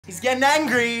He's getting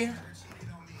angry.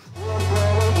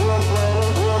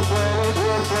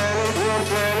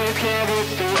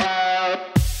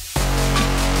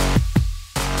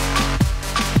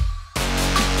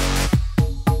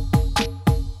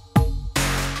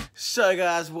 So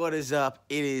guys, what is up?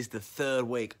 It is the third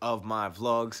week of my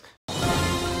vlogs.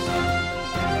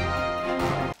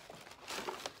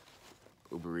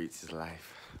 Uber Eats is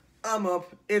life. I'm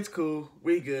up, it's cool,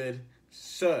 we good.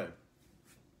 So,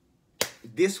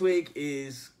 this week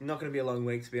is not going to be a long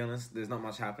week, to be honest. There's not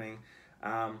much happening.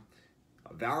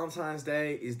 Valentine's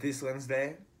Day is this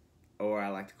Wednesday, or I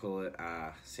like to call it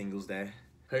Singles Day.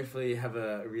 Hopefully you have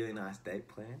a really nice date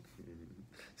planned.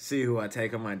 See who I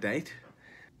take on my date.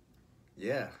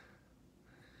 Yeah.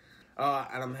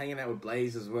 And I'm hanging out with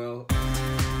Blaze as well.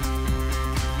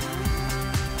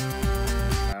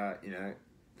 You know,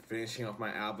 finishing off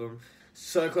my album.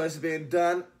 So close to being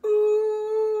done. Ooh.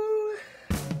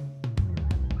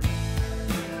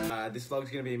 This vlog's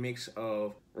gonna be a mix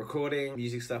of recording,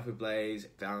 music stuff with Blaze,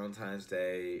 Valentine's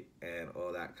Day, and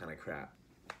all that kind of crap.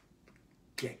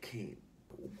 Get keen.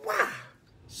 Wah!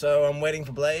 So I'm waiting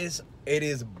for Blaze. It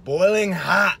is boiling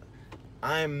hot.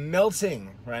 I'm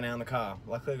melting right now in the car.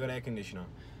 Luckily I got air conditioner.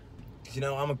 Cause you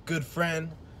know, I'm a good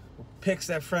friend who picks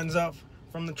their friends up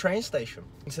from the train station.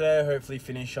 Today I'll hopefully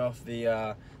finish off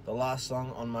the last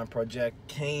song on my project.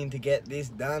 Keen to get this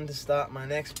done to start my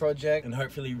next project and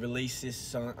hopefully release this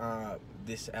song,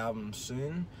 this album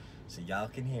soon so y'all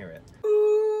can hear it.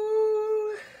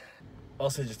 Ooh.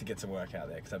 Also just to get some work out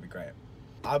there, cause that'd be great.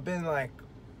 I've been like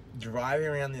driving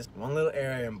around this one little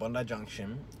area in Bondi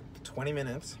Junction for 20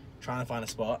 minutes trying to find a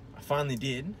spot. I finally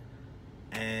did,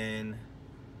 and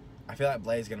I feel like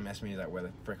Blaze is gonna mess me. He's like, where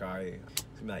the frick are you? He's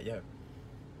gonna be like, yo,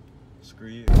 screw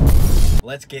you.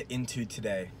 Let's get into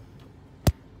today.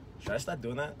 Should I start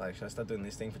doing that? Like, should I start doing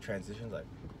this thing for transitions? Like,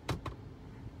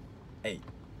 hey.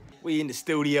 We in the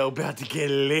studio about to get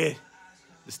lit.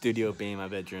 The studio being my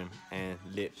bedroom and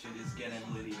lit. Shit is getting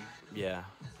litty. Yeah,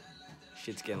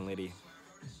 shit's getting litty.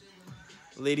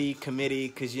 Litty committee,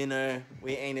 cause you know,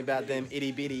 we ain't about them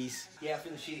itty bitties. Yeah, I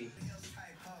feel shitty.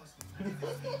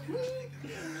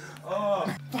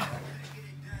 Oh.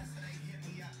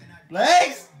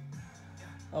 Blaze!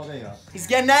 Oh, there you are. He's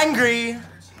getting angry.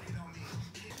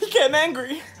 He's getting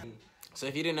angry. So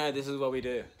if you didn't know, this is what we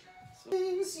do.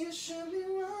 Things you should be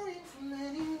running from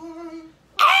anyone.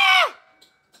 Ah!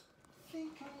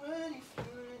 Think I'm ready for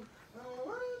it. I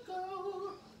wanna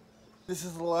go. This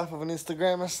is the life of an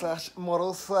Instagrammer slash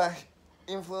model slash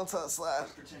influencer slash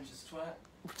Pretentious twat.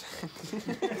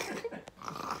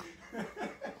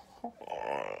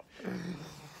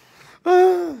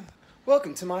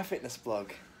 Welcome to my fitness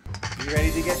blog. You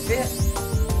ready to get fit?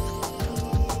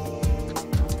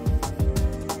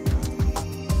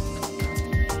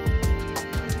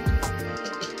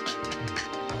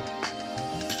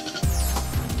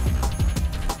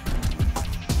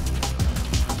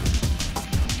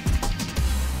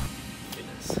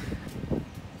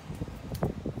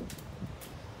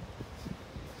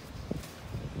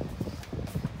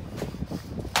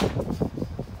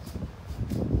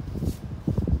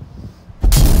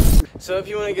 So if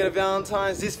you want to get a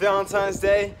Valentine's this Valentine's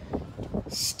Day,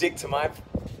 stick to my...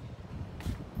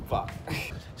 Fuck.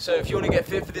 So if you want to get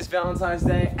fit for this Valentine's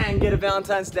Day and get a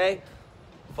Valentine's Day,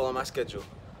 follow my schedule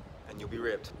and you'll be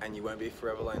ripped and you won't be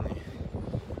forever lonely.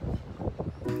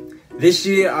 This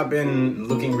year I've been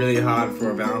looking really hard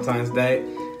for a Valentine's Day.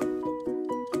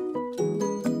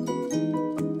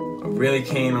 I'm really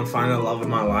keen on finding the love of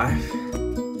my life.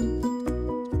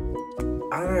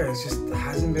 I don't know, it just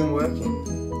hasn't been working.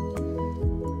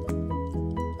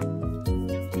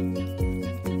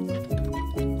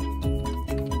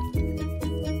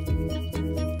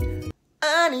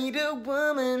 I need a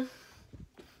woman.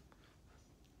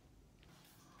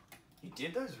 You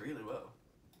did those really well.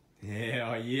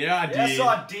 Yeah, yeah, I did. Yes,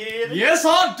 I did. Yes,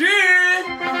 I did.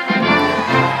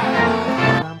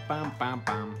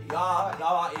 Yeah,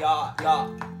 yeah, yeah, yeah.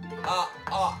 Yeah,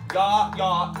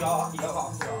 yeah, yeah, yeah.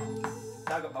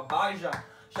 Shaka babaja,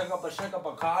 shaka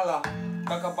bakala,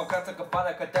 kaka bakata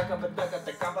kapala, kataka bataka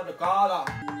takapa the kala.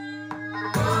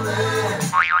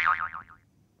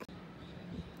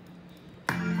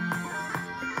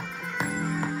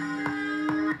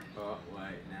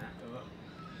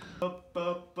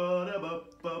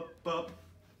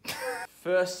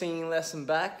 First singing lesson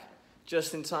back,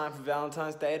 just in time for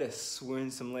Valentine's Day to swoon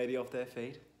some lady off their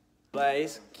feet.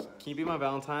 Blaze, can you be my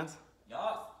Valentine's?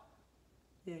 Yeah.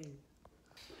 Yay.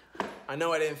 I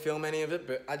know I didn't film any of it,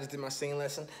 but I just did my singing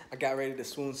lesson. I got ready to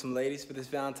swoon some ladies for this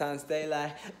Valentine's Day,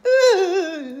 like,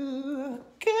 ooh,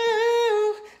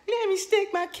 girl, let me stick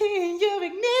my key in your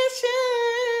ignition.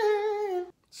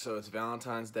 So it's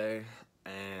Valentine's Day,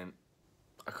 and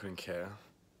I couldn't care,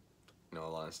 in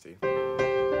all honesty.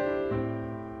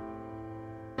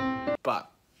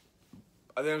 But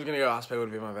I think I'm just gonna go ask people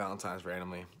to be my Valentine's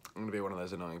randomly. I'm gonna be one of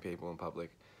those annoying people in public.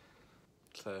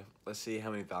 So let's see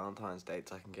how many Valentine's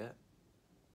dates I can get.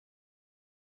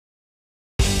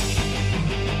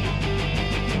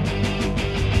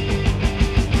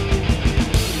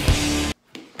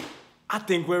 I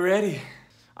think we're ready.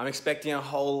 I'm expecting a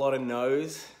whole lot of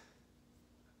no's.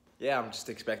 Yeah, I'm just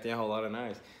expecting a whole lot of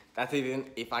no's. That's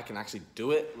even if I can actually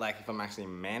do it, like if I'm actually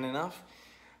man enough.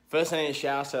 First I need to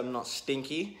shower so I'm not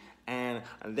stinky, and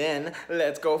then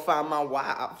let's go find my wife.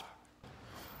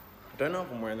 I don't know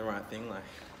if I'm wearing the right thing, like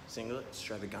singlet,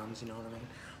 straight the guns, you know what I mean?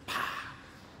 Pah.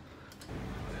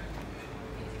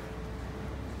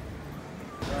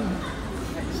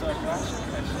 So,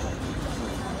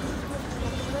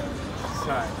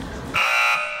 sorry.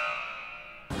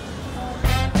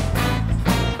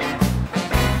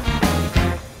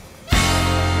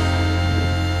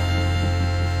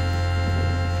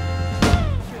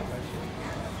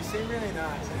 You seem really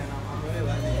nice, and I'm really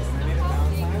lonely. I need a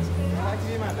Valentine's. Would you like to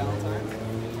be my Valentine?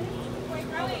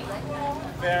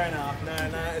 Fair enough. No,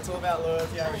 it's all about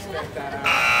loyalty. I respect that.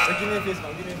 But give me a fist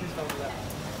bump. Give me a fist bump for that.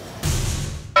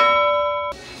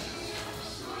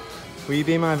 Will you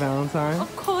be my Valentine?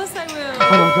 Of course I will. Oh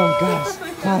my god, guys. Oh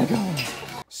my god.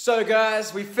 So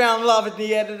guys, we found love at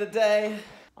the end of the day.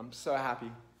 I'm so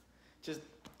happy. Just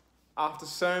after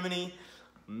so many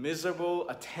miserable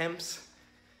attempts,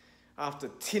 after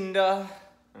Tinder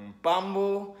and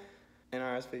Bumble and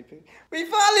RSVP, we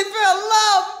finally found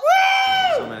love!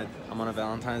 Woo! So I'm on a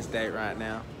Valentine's date right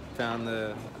now. Found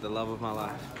the love of my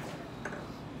life.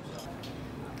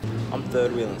 I'm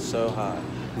third wheeling so hard.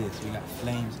 This, we got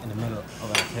flames in the middle of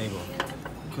our table,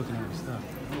 cooking our stuff.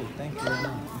 Oh, thank you very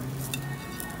much.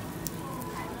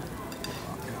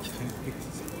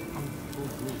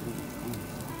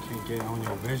 Can't get on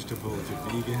your vegetables, you're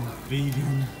vegan.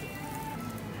 Vegan.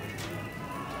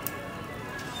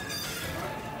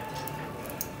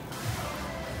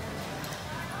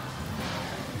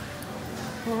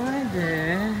 Hi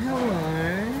there,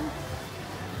 hello.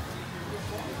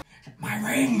 My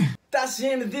ring! That's the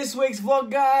end of this week's vlog,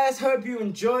 guys. Hope you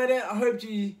enjoyed it. I hope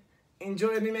you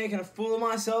enjoyed me making a fool of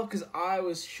myself, because I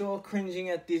was sure cringing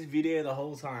at this video the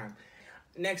whole time.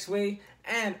 Next week,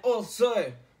 and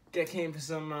also get keen for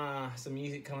some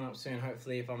music coming up soon,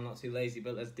 hopefully, if I'm not too lazy.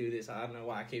 But let's do this. I don't know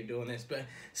why I keep doing this, but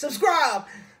subscribe,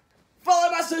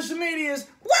 follow my social medias.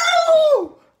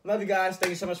 Woo! Love you guys. Thank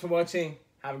you so much for watching.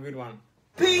 Have a good one.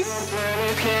 Peace.